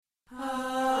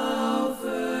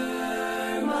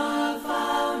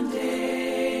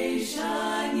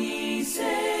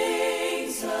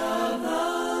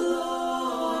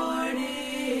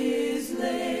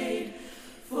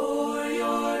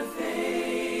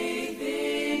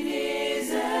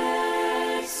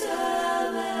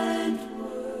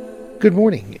Good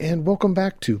morning, and welcome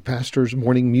back to Pastor's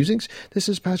Morning Musings. This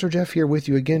is Pastor Jeff here with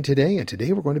you again today, and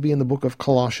today we're going to be in the book of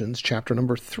Colossians, chapter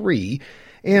number 3,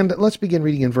 and let's begin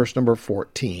reading in verse number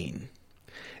 14.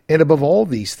 And above all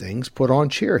these things put on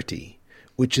charity,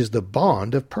 which is the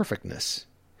bond of perfectness.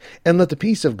 And let the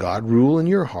peace of God rule in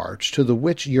your hearts, to the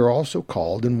which ye are also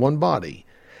called in one body,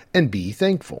 and be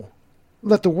thankful.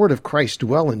 Let the word of Christ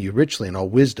dwell in you richly in all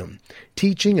wisdom,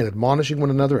 teaching and admonishing one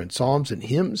another in psalms and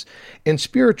hymns and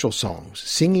spiritual songs,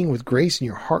 singing with grace in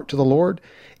your heart to the Lord.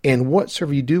 And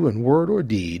whatsoever you do in word or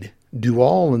deed, do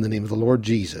all in the name of the Lord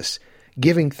Jesus,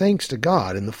 giving thanks to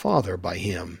God and the Father by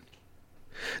him.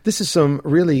 This is some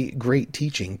really great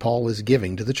teaching Paul is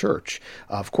giving to the church.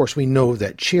 Of course, we know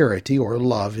that charity or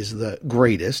love is the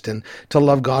greatest, and to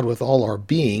love God with all our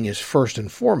being is first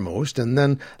and foremost, and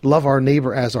then love our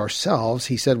neighbor as ourselves,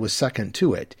 he said, was second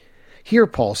to it. Here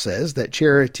Paul says that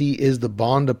charity is the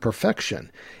bond of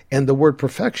perfection, and the word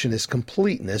perfection is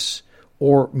completeness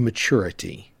or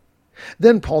maturity.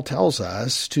 Then Paul tells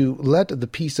us to let the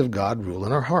peace of God rule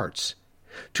in our hearts.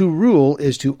 To rule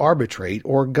is to arbitrate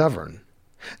or govern.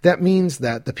 That means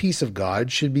that the peace of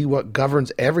God should be what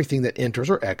governs everything that enters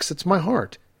or exits my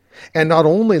heart. And not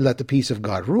only let the peace of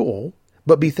God rule,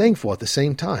 but be thankful at the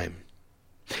same time.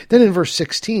 Then in verse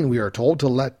 16 we are told to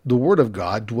let the word of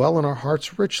God dwell in our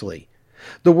hearts richly.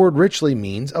 The word richly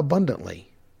means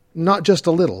abundantly. Not just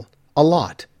a little, a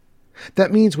lot.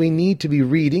 That means we need to be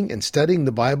reading and studying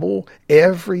the Bible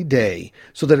every day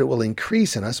so that it will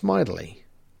increase in us mightily.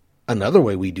 Another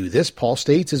way we do this, Paul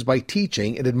states, is by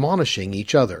teaching and admonishing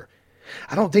each other.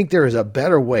 I don't think there is a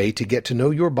better way to get to know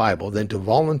your Bible than to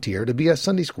volunteer to be a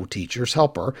Sunday school teacher's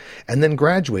helper and then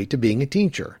graduate to being a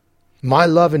teacher. My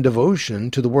love and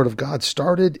devotion to the Word of God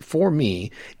started for me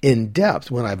in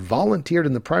depth when I volunteered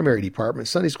in the primary department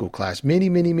Sunday school class many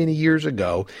years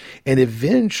ago, and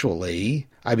eventually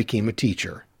I became a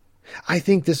teacher. I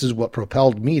think this is what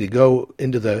propelled me to go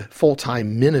into the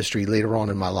full-time ministry later on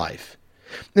in my life.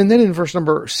 And then in verse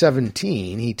number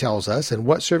 17, he tells us, and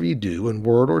whatsoever you do in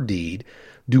word or deed,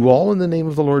 do all in the name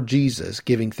of the Lord Jesus,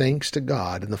 giving thanks to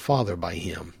God and the Father by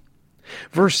him.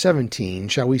 Verse 17,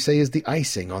 shall we say, is the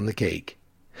icing on the cake.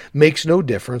 Makes no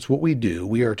difference what we do.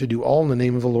 We are to do all in the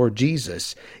name of the Lord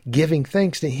Jesus, giving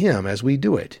thanks to him as we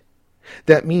do it.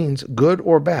 That means good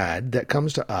or bad that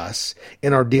comes to us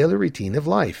in our daily routine of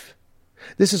life.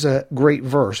 This is a great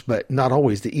verse, but not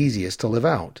always the easiest to live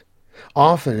out.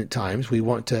 Often at times we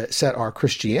want to set our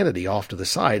Christianity off to the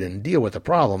side and deal with the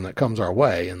problem that comes our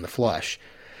way in the flesh.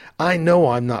 I know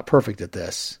I'm not perfect at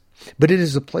this, but it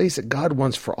is a place that God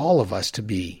wants for all of us to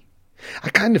be. I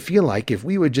kind of feel like if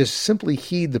we would just simply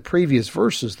heed the previous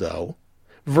verses, though,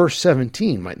 verse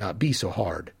 17 might not be so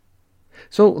hard.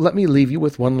 So let me leave you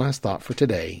with one last thought for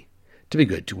today. To be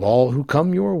good to all who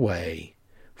come your way,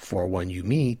 for when you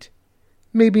meet,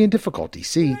 may be in difficulty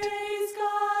seat.